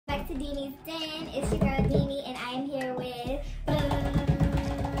Deanie's Den. It's your girl Deanie, and I am here with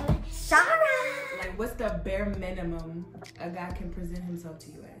Shara. Like, what's the bare minimum a guy can present himself to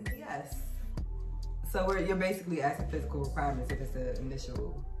you as? Yes. So you're basically asking physical requirements if it's the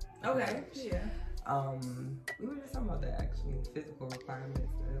initial. Okay. Yeah. We were just talking about that actually. Physical requirements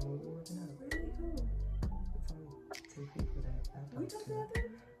when we were working out. Really cool. It's only 2 people that I We talked talked to. about that?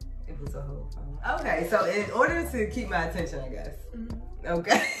 It was a whole phone. Okay, so in order to keep my attention, I guess.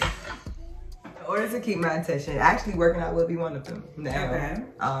 Okay. In order to keep my attention, actually working out will be one of them. Now, Okay.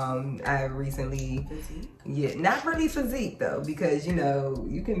 I recently, Physique? not really physique though, because you know,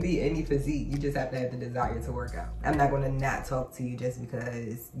 you can be any physique, you just have to have the desire to work out. I'm not gonna not talk to you just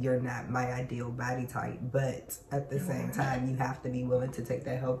because you're not my ideal body type, but at the same time, you have to be willing to take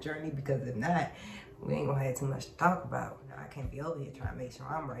that health journey, because if not, we ain't gonna have too much to talk about. I can't be over here trying to make sure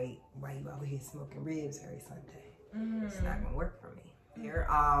I'm right while you out here smoking ribs every Sunday. It's not gonna work for me. Here,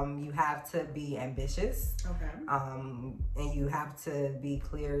 you have to be ambitious. Okay. And you have to be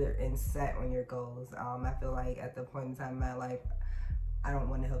clear and set on your goals. I feel like at the point in time in my life, I don't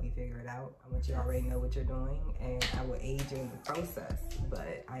want to help you figure it out. I want you to already know what you're doing, and I will aid you in the process,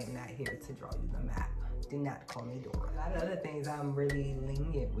 but I am not here to draw you the map. Do not call me Dora. A lot of other things I'm really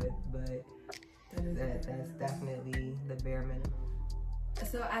lenient with, but that's definitely the bare minimum.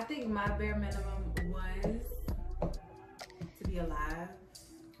 So I think my bare minimum was to be alive,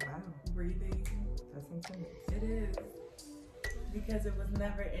 Wow, breathing. that's intense. It is. Because it was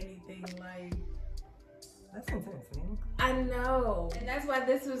never anything like... That's intense, man. I know. And that's why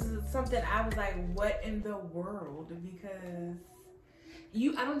this was something I was like, what in the world? Because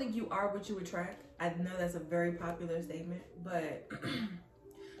I don't think you are what you attract. I know that's a very popular statement, but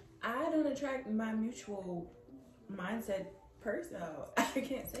I don't attract my mutual mindset person. I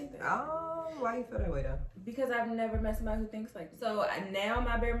can't say that. Oh, why you feel that way though? Because I've never met somebody who thinks like me. So now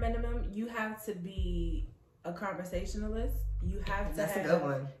my bare minimum, you have to be a conversationalist. You have to That's have... a good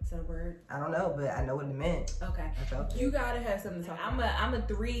one. Is that a word? I don't know, but I know what it meant. Okay. I felt it. You gotta have something to talk about. I'm a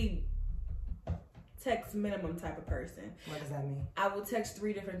 3 text minimum type of person. What does that mean? I will text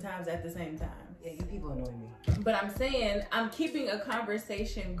 3 different times at the same time. Yeah, you people annoy me. But I'm saying I'm keeping a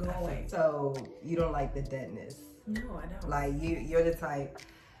conversation going. So you don't like the deadness. No, I don't. Like you're the type,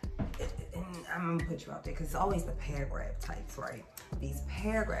 and I'm gonna put you out there because it's always the paragraph types, right? These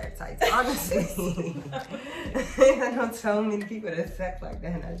paragraph types, honestly. I know so many people that sex like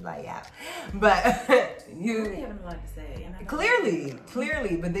that, and I was like, yeah. But you really having a lot to say. And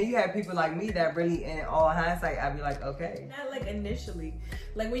clearly, but then you have people like me that really, in all hindsight, I'd be like, okay. Not like initially.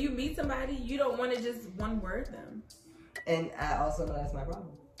 Like when you meet somebody, you don't want to just one word them. And I also know that's my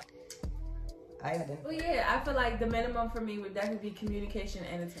problem. Well, yeah, I feel like the minimum for me would definitely be communication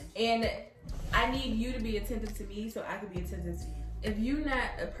and attention. And I need you to be attentive to me so I can be attentive to you. If you're not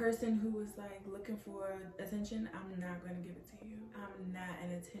a person who is like looking for attention, I'm not going to give it to you. I'm not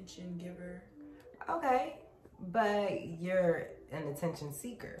an attention giver. Okay, but you're an attention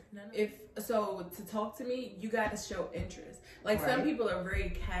seeker. If so, to talk to me, you got to show interest. Like some people are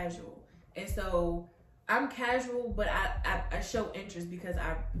very casual, and so I'm casual, but I show interest because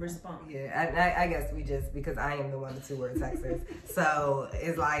I respond. Yeah, I guess because I am the one with 2 word texters. So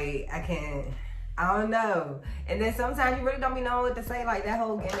it's like, I don't know. And then sometimes you really don't be knowing what to say. Like that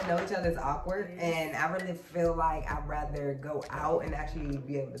whole getting to know each other is awkward. And I really feel like I'd rather go out and actually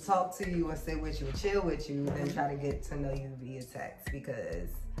be able to talk to you and sit with you and chill with you than try to get to know you via text, because,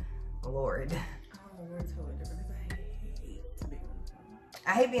 Lord. Oh, we're totally different because I hate to be on the phone.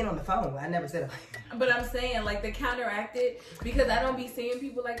 I hate being on the phone. I never said it. But I'm saying, like, to counteract it, because I don't be seeing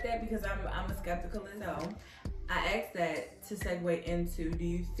people like that, because I'm a skepticalist. So I asked that to segue into, do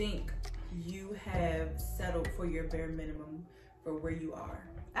you think you have settled for your bare minimum for where you are?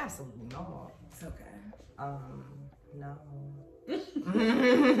 Absolutely not. Okay. No.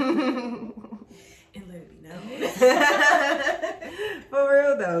 And let it be known. For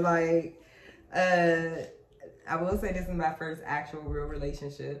real though, like, I will say this is my first actual real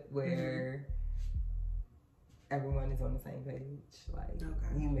relationship where everyone is on the same page. Like,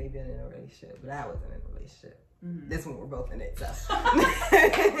 you may have been in a relationship, but I wasn't in a relationship. This one, we're both in it, so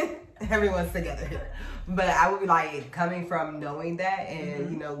everyone's together here. But I would be like, coming from knowing that and,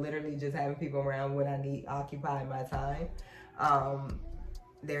 you know, literally just having people around when I need occupy my time,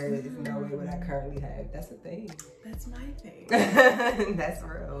 there is no way what I currently have. That's a thing. That's my thing. That's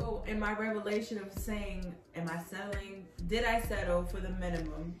real. So in my revelation of saying, am I settling? Did I settle for the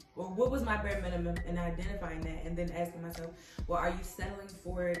minimum? Or what was my bare minimum? And identifying that, and then asking myself, well, are you settling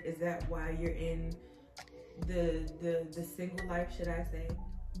for it? Is that why you're in the single life, should I say?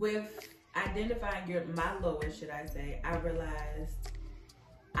 With identifying my lowest, should I say, I realized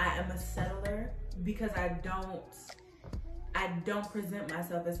I am a settler because I don't present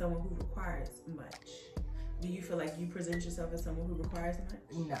myself as someone who requires much. Do you feel like you present yourself as someone who requires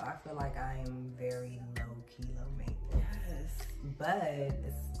much? No, I feel like I am very low-key, low maintenance. Yes. But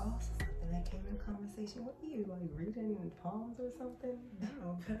it's also something that came in conversation. What are you, like, reading poems or something?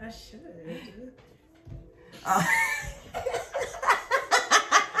 No, but I should.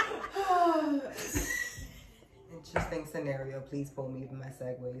 Interesting scenario. Please pull me if my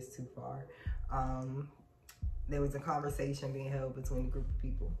segue is too far. There was a conversation being held between a group of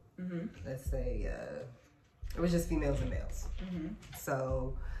people. Mm-hmm. Let's say it was just females and males. Mm-hmm.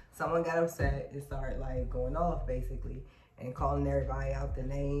 So someone got upset and started like going off basically and calling everybody out the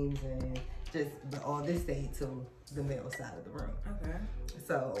names and just all this stayed to the male side of the room. Okay.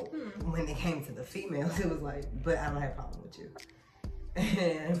 So when it came to the females, it was like, but I don't have a problem with you.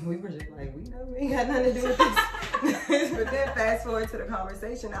 And we were just like, we know we ain't got nothing to do with this. But then fast forward to the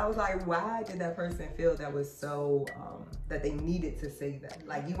conversation, I was like, why did that person feel that was so, that they needed to say that?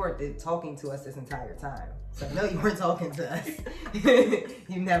 Like, you weren't talking to us this entire time. So no, you weren't talking to us.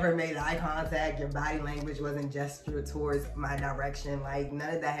 You never made eye contact. Your body language wasn't gestured towards my direction. Like,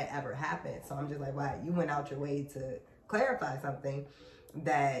 none of that had ever happened. So I'm just like, wow, you went out your way to clarify something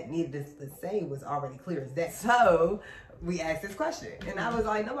that needed to say was already clear as day. So we asked this question, and I was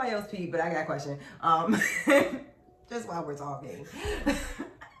like, nobody else peed, but I got a question. Just while we're talking,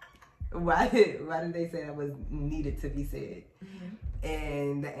 why did they say that was needed to be said? Mm-hmm.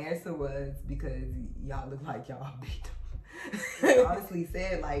 And the answer was because y'all look like y'all beat them. Honestly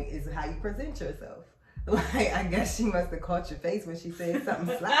said, like, it's how you present yourself. Like, I guess she must have caught your face when she said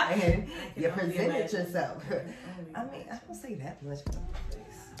something sly and you presented yourself. I mean, I don't say that much for my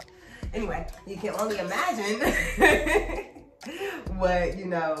face. Anyway, you can only imagine what, you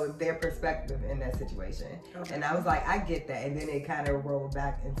know, their perspective in that situation. Okay. And I was like, I get that. And then it kind of rolled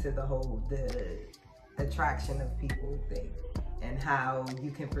back into the whole, the attraction of people thing and how you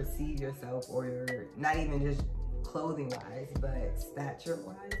can perceive yourself, or not even just clothing wise, but stature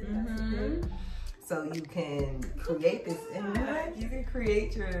wise. Mm-hmm. So you can create this image. You can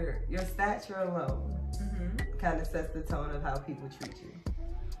create your stature alone. Mm-hmm. Kind of sets the tone of how people treat you.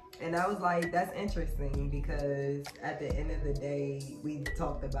 And I was like, that's interesting, because at the end of the day, we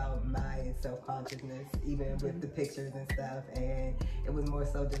talked about my self-consciousness, even with the pictures and stuff. And it was more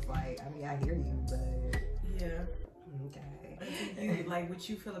so just like, I mean, I hear you, but yeah. Okay. You, like, what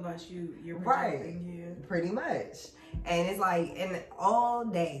you feel about you, you're projecting. Right. Yeah. Pretty much. And it's like, and all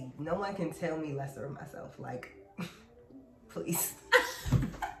day, no one can tell me lesser of myself. Like, please.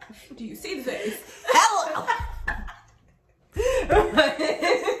 Do you see the face? Hello.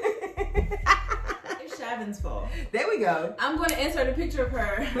 It's Shavin's fault. There we go. I'm going to insert a picture of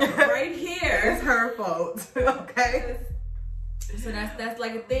her right here. It's her fault. Okay. So that's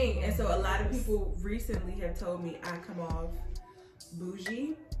like a thing. And so a lot of people recently have told me I come off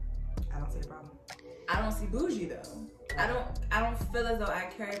bougie. I don't see a problem. I don't see bougie though. I don't feel as though I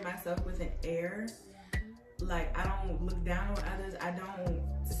carry myself with an air. Like, I don't look down on others. I don't.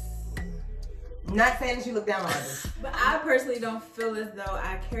 Not saying that you look down on others. But I personally don't feel as though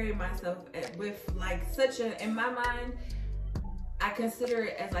I carry myself with like such a, in my mind, I consider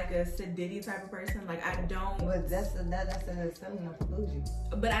it as like a sedity type of person. Like, I don't. But that's a synonym for bougie.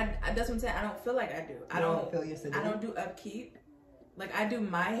 But that's what I'm saying. I don't feel like I do. I don't feel your sedity. I don't do upkeep. Like, I do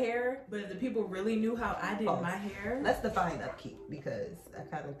my hair, but if the people really knew how I did my hair. Let's define upkeep, because I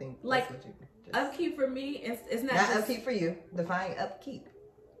kind of think like that's what you just, upkeep for me, it's not just, upkeep for you. Define upkeep.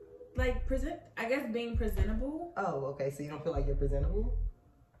 Like, I guess being presentable. Oh, okay. So you don't feel like you're presentable?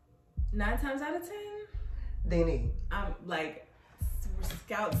 9 times out of 10. Dini. I'm like,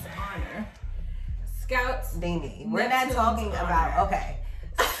 Scouts honor. Scouts. Dini. We're not talking about, okay.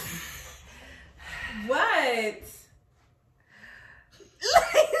 What? Look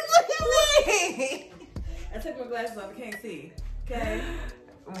at me. I took my glasses off. I can't see. Okay.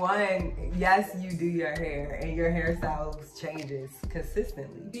 One, yes, you do your hair, and your hairstyle changes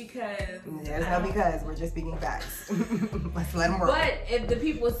consistently. Because there's no because. We're just speaking facts. Let's let them roll. But if the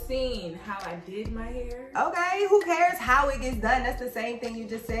people seen how I did my hair, okay, who cares how it gets done? That's the same thing you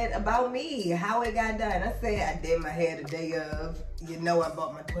just said about me. How it got done. I said I did my hair the day of. You know, I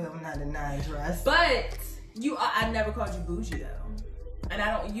bought my $12.99 dress. But I never called you bougie though,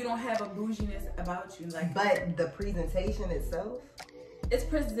 and you don't have a bouginess about you, like. But the presentation itself. It's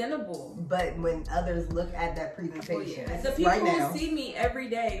presentable. But when others look at that presentation, the people who see me every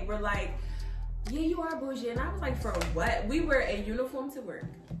day were like, yeah, you are bougie. And I was like, for what? We wear a uniform to work.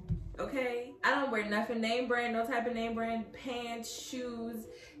 Okay? I don't wear nothing name brand, no type of name brand, pants, shoes.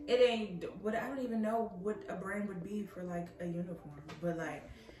 It ain't what, I don't even know what a brand would be for like a uniform. But like,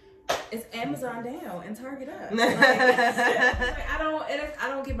 it's Amazon down and Target up. Like, I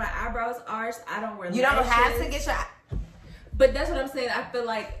don't get my eyebrows arched. I don't wear. You don't have to get your. But that's what I'm saying. I feel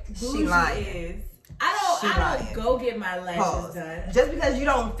like bougie is. I don't go get my lashes done. Just because you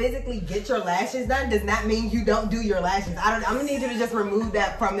don't physically get your lashes done does not mean you don't do your lashes. I'm gonna need you to just remove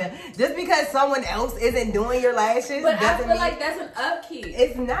that from it. Just because someone else isn't doing your lashes, but I feel like that's an upkeep.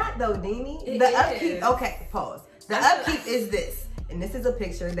 It's not though, Deanie. The upkeep. Okay, pause. The upkeep is this. And this is a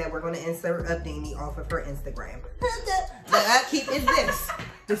picture that we're going to insert of Deanie off of her Instagram. The upkeep is this.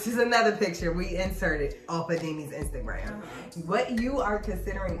 This is another picture we inserted off of Deanie's Instagram. What you are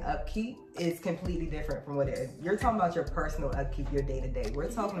considering upkeep is completely different from what it is. You're talking about your personal upkeep, your day-to-day.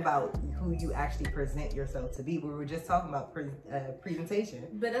 We're talking about who you actually present yourself to be. We were just talking about presentation.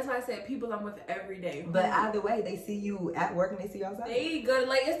 But that's why I said people I'm with every day. But either way, they see you at work and they see you outside. They go,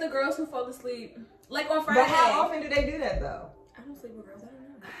 like, it's the girls who fall asleep. Like on Friday. But how often do they do that though? I don't sleep with girls. I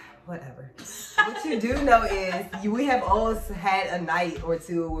don't know. Whatever. What you do know is we have always had a night or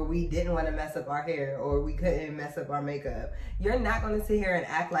two where we didn't want to mess up our hair or we couldn't mess up our makeup. You're not going to sit here and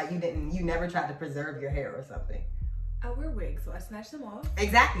act like you never tried to preserve your hair or something. I wear wigs, so I snatch them off.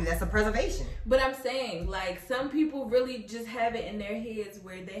 Exactly, that's a preservation. But I'm saying, like, some people really just have it in their heads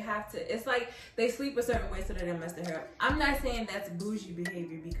where they have to, it's like they sleep a certain way so they don't mess their hair up. I'm not saying that's bougie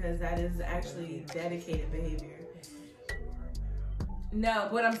behavior because that is actually dedicated behavior. No,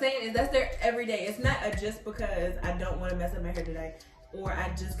 what I'm saying is that's their everyday. It's not a just because I don't want to mess up my hair today or I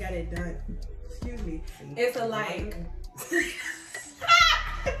just got it done. Excuse me. It's a like. That's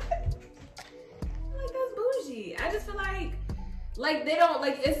bougie. I just feel like they don't,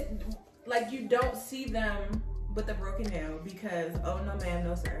 like, it's like you don't see them with a broken nail because, oh no ma'am,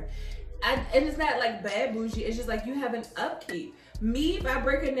 no sir. And it's not like bad bougie, it's just like you have an upkeep. Me, if I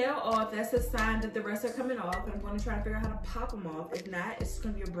break a nail off, that's a sign that the rest are coming off and I'm going to try and figure out how to pop them off. If not, it's just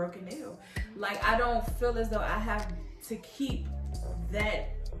going to be a broken nail. Like, I don't feel as though I have to keep that.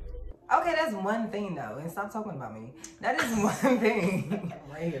 Okay, that's one thing though, and stop talking about me. That is one thing.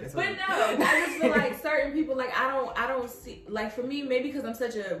 Right here, but no, I just feel like certain people, like, I don't see, like, for me, maybe because I'm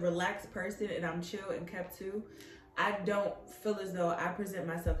such a relaxed person and I'm chill and kept to, I don't feel as though I present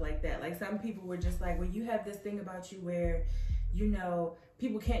myself like that. Like, some people were just like, well, you have this thing about you where, you know,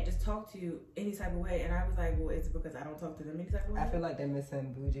 people can't just talk to you any type of way. And I was like, well, it's because I don't talk to them any type of way. I feel like they're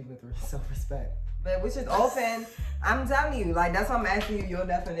missing bougie with self-respect. But which is often, I'm telling you, like, that's why I'm asking you your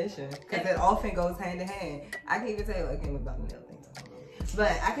definition. Because it often goes hand in hand. I can even tell you, like, about the nail thing.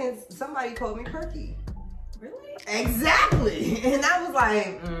 But somebody called me perky. Really? Exactly. And I was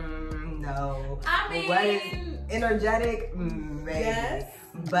like, no. I mean, what is energetic? Maybe. Yes.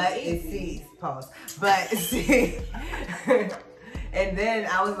 But it sees, pause. But see, and then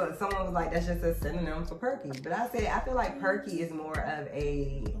someone was like, that's just a synonym for perky. But I feel like perky is more of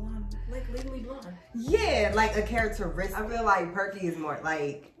a blonde, like legally blonde. Yeah, like a characteristic. I feel like perky is more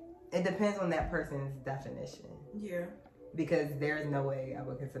like, it depends on that person's definition. Yeah. Because there's no way I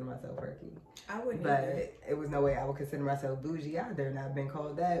would consider myself perky. I wouldn't. But it was no way I would consider myself bougie either, and I've been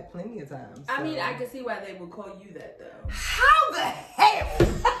called that plenty of times. So. I mean, I can see why they would call you that though. How the hell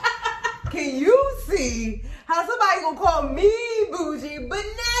can you see how somebody gonna call me bougie but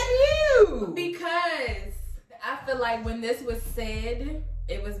not you? Because I feel like when this was said,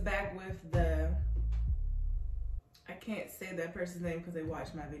 it was back with I can't say that person's name because they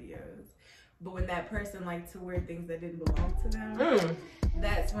watch my videos. But when that person liked to wear things that didn't belong to them,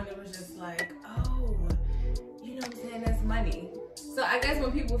 that's when it was just like, oh, you know what I'm saying? That's money. So I guess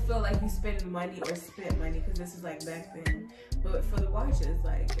when people feel like you spend money or spent money, because this was like back then, but for the watches,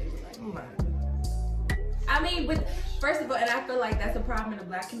 like, they were like, oh my. I mean, but first of all, and I feel like that's a problem in the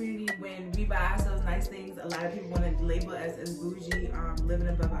Black community when we buy ourselves nice things. A lot of people want to label us as bougie, living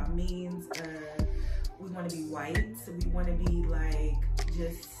above our means. We want to be white, so we want to be like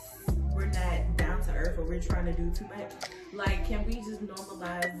just. We're not down to earth or we're trying to do too much. Like, can we just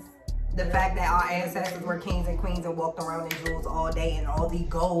normalize the fact that our ancestors were kings and queens and walked around in jewels all day, and all the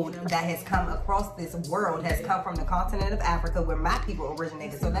gold that has come across this world has come from the continent of Africa where my people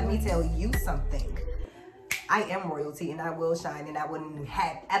originated. So let me tell you something. I am royalty and I will shine and I wouldn't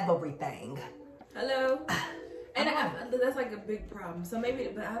have everything. Hello. And that's like a big problem. So maybe,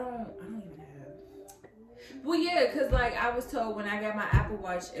 but I don't even have. Well, yeah, because like I was told when I got my Apple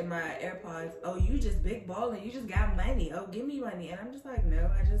Watch and my AirPods, oh, you just big balling, you just got money. Oh, give me money. And I'm just like, no,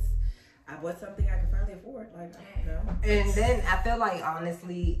 I bought something I can finally afford. Like, I don't know. And then I feel like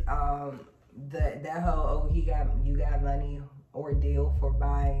honestly, that whole you got money ordeal for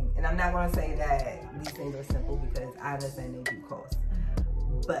buying, and I'm not gonna say that these things are simple because I understand they do cost,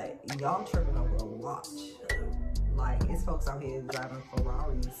 but y'all tripping over a watch. Like, it's folks out here driving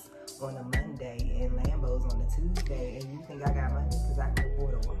Ferraris on a Monday and Lambos on a Tuesday, and you think I got money because I can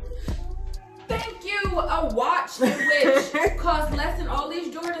afford a watch. Thank you. A watch in which costs less than all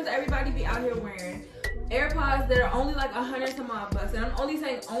these Jordans everybody be out here wearing. AirPods that are only like $100 some odd bucks. And I'm only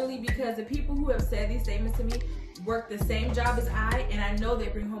saying only because the people who have said these statements to me work the same job as I, and I know they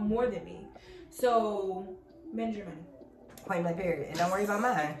bring home more than me. So, manage your money. Point blank period. And don't worry about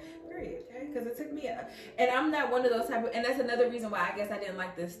mine. Period, okay? Because it took me and I'm not one of those type of, and that's another reason why I guess I didn't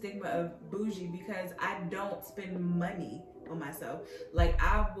like the stigma of bougie, because I don't spend money on myself. Like,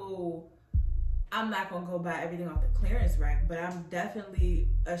 I'm not gonna go buy everything off the clearance rack, but I'm definitely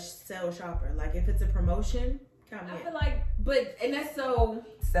a sale shopper. Like, if it's a promotion, count me in. I feel like, and that's so...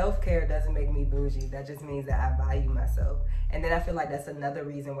 Self-care doesn't make me bougie. That just means that I value myself. And then I feel like that's another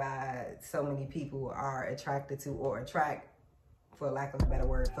reason why so many people are attracted to, or attract, for lack of a better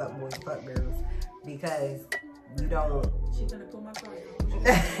word, fuck boys, fuck girls, because you don't... She's gonna pull my card.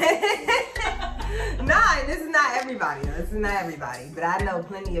 Nah, this is not everybody. This is not everybody. But I know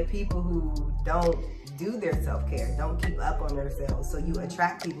plenty of people who don't do their self-care, don't keep up on themselves. So you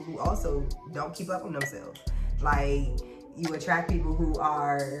attract people who also don't keep up on themselves. Like, you attract people who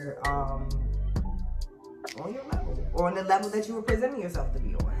are on your level, or on the level that you were presenting yourself to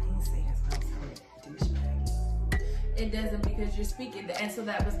be on. I didn't say that's what I'm saying. It doesn't, because you're speaking, and so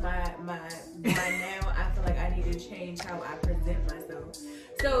that was my now I feel like I need to change how I present myself.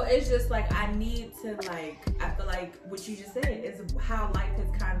 So it's just like I need to, like, I feel like what you just said is how life has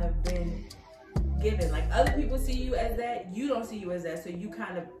kind of been given. Like, other people see you as that, you don't see you as that, so you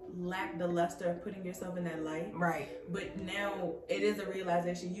kind of lack the luster of putting yourself in that light. Right. But now it is a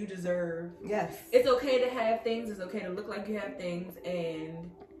realization you deserve. Yes. It's okay to have things, it's okay to look like you have things,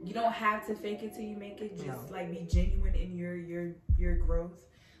 and you don't have to fake it till you make it. Just like be genuine in your growth.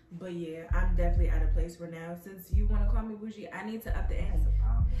 But yeah, I'm definitely at a place where now, since you want to call me bougie, I need to up the ante.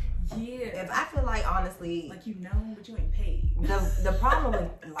 Yeah. If I feel like, honestly, like, you know, but you ain't paid. The problem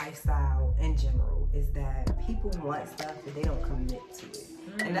with lifestyle in general is that people want stuff, but they don't commit to it.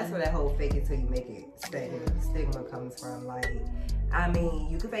 And that's where that whole fake it till you make it stigma comes from. Like, I mean,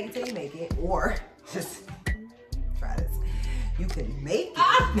 you can fake it till you make it, or just try this. You can make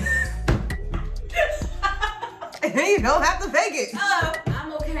it. You don't have to fake it.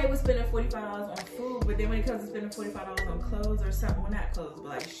 I'm okay with spending $45 on food, but then when it comes to spending $45 on clothes or something, well, not clothes, but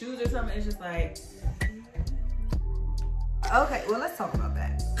like shoes or something, it's just like... Okay, well, let's talk about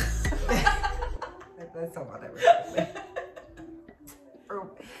that. Let's talk about that real quick.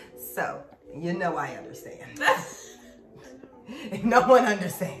 So, you know I understand. No one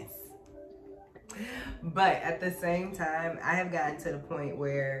understands. But at the same time, I have gotten to the point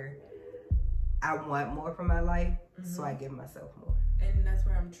where I want more from my life, so I give myself more. And that's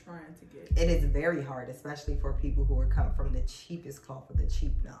where I'm trying to get. It is very hard, especially for people who are come from the cheapest cloth with the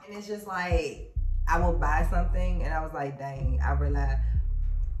cheap knowledge. And it's just like, I will buy something, and I was like, dang, I realized,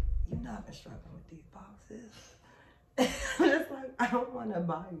 you know I've been struggling with these boxes. I'm just like, I don't want to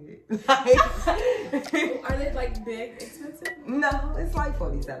buy it. Like, are they like big, expensive? No, it's like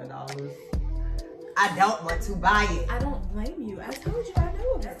 $47. I don't want to buy it. I don't blame you. I told you I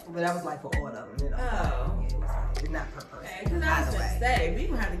know it. But that was like for all of them. You know? Oh. It's not per person. Because I was going to say, we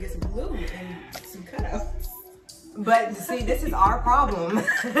going to have to get some glue and some cutouts. But see, this is our problem.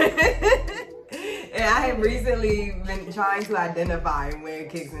 And I have recently been trying to identify when it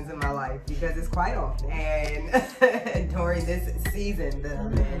kicks into my life, because it's quite often. And during this season that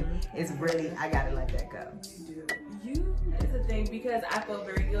I'm in, it's really, I gotta let that go. You do. Is the thing, because I feel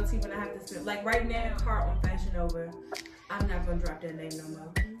very guilty when I have to spend, like right now, car on Fashion Nova, I'm not gonna drop that name no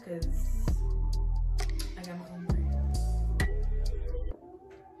more, because I got my own brand.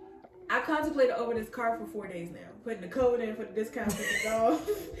 I contemplated over this car for 4 days now. Putting the code in for the discount, taking it off.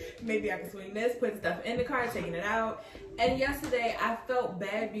 Maybe I can swing this, putting stuff in the car, taking it out. And yesterday I felt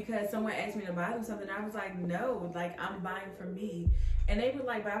bad because someone asked me to buy them something. I was like, no, like I'm buying for me. And they were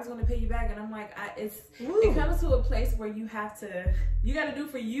like, but I was gonna pay you back. And I'm like, it comes to a place where you gotta do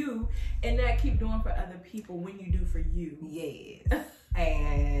for you and not keep doing for other people when you do for you. Yes.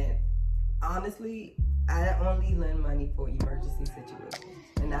 And honestly, I only lend money for emergency situations.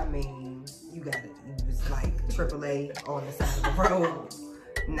 And I mean, you got it. It was like AAA on the side of the road.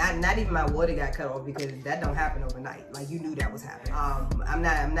 Not even my water got cut off, because that don't happen overnight. Like, you knew that was happening. I'm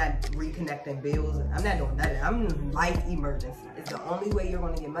not reconnecting bills. I'm not doing nothing. I'm life emergency. It's the only way you're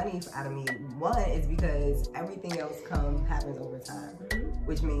gonna get money out of me. One is because everything else happens over time,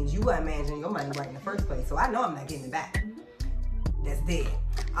 which means you weren't managing your money right in the first place. So I know I'm not getting it back. That's dead.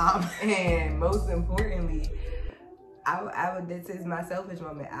 And most importantly, this is my selfish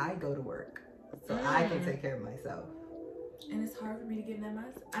moment. I go to work so I can take care of myself. And it's hard for me to get in that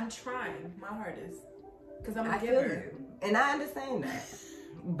mindset. I'm trying my hardest because I'm a I giver. feel you. And I understand that.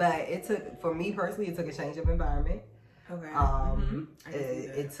 But it took, for me personally, it took a change of environment. Okay.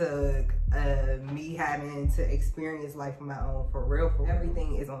 It took me having to experience life on my own for real.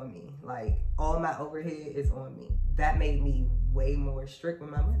 Everything is on me. Like, all my overhead is on me. That made me way more strict with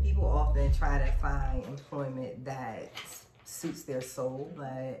my money. People often try to find employment that suits their soul,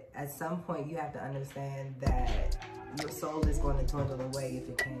 but at some point you have to understand that your soul is going to dwindle away if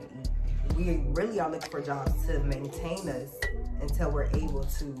it can't eat. We really are looking for jobs to maintain us until we're able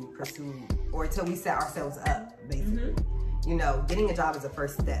to pursue, or until we set ourselves up, basically. You know, getting a job is the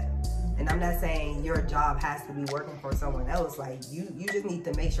first step. And I'm not saying your job has to be working for someone else. Like, you just need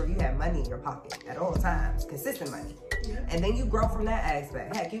to make sure you have money in your pocket at all times, consistent money. And then you grow from that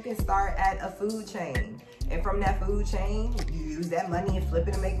aspect. Heck, you can start at a food chain. And from that food chain, you use that money and flip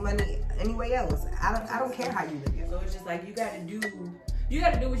it and make money anyway else. I don't care how you live. So it's just like, you gotta do what you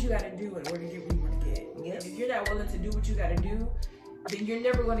gotta do in order to get what you want to get. And if you're not willing to do what you gotta do, then you're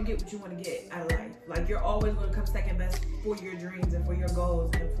never going to get what you want to get out of life. Like, you're always going to come second best for your dreams and for your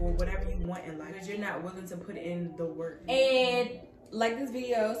goals and for whatever you want in life, because you're not willing to put in the work. And like this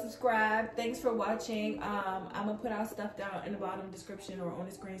video, subscribe. Thanks for watching. I'm going to put our stuff down in the bottom description or on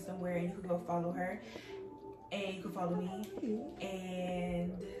the screen somewhere, and you can go follow her. And you can follow me.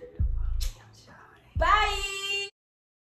 And bye!